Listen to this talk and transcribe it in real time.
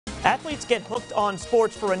Athletes get hooked on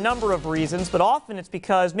sports for a number of reasons, but often it's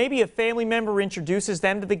because maybe a family member introduces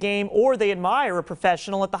them to the game or they admire a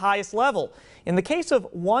professional at the highest level. In the case of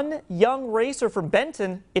one young racer from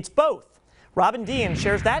Benton, it's both. Deehan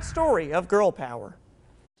shares that story of girl power.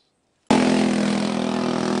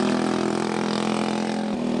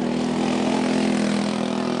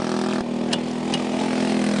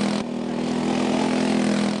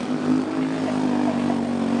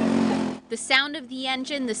 The sound of the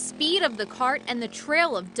engine, the speed of the kart, and the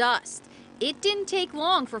trail of dust. It didn't take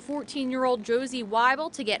long for 14-year-old Josie Weibel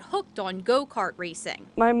to get hooked on go-kart racing.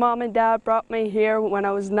 My mom and dad brought me here when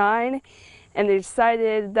I was 9, and they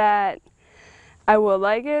decided that I would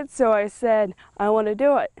like it, so I said, I want to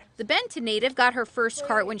do it. The Benton native got her first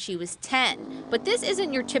kart when she was 10, but this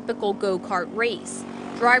isn't your typical go-kart race.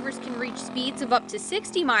 Drivers can reach speeds of up to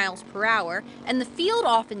 60 miles per hour, and the field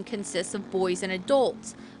often consists of boys and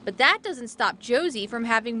adults. But that doesn't stop Josie from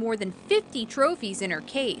having more than 50 trophies in her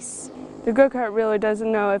case. The go-kart really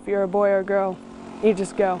doesn't know if you're a boy or girl. You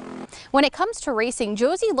just go. When it comes to racing,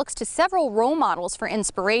 Josie looks to several role models for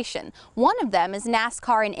inspiration. One of them is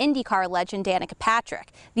NASCAR and IndyCar legend Danica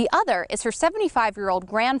Patrick. The other is her 75-year-old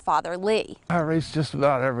grandfather, Lee. I race just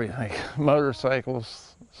about everything.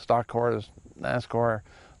 Motorcycles, stock cars, NASCAR,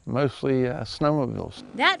 mostly snowmobiles.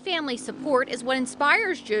 That family support is what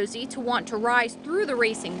inspires Josie to want to rise through the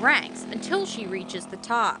racing ranks until she reaches the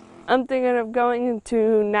top. I'm thinking of going into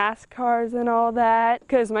NASCARs and all that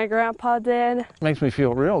because my grandpa did. It makes me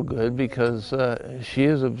feel real good because she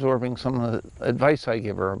is absorbing some of the advice I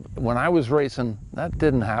give her. When I was racing, that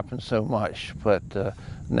didn't happen so much, but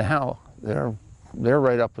now they're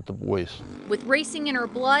right up with the boys. With racing in her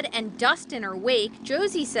blood and dust in her wake,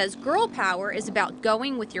 Josie says girl power is about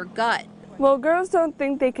going with your gut. Well, girls don't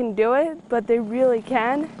think they can do it, but they really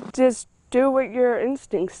can. Just do what your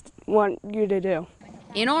instincts want you to do.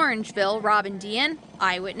 In Orangeville, Deehan,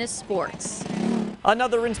 Eyewitness Sports.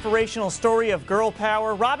 Another inspirational story of girl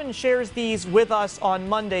power. Robin shares these with us on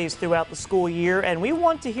Mondays throughout the school year, and we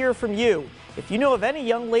want to hear from you. If you know of any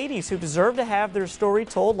young ladies who deserve to have their story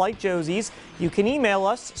told like Josie's, you can email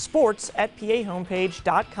us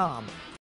sports@PAHomepage.com.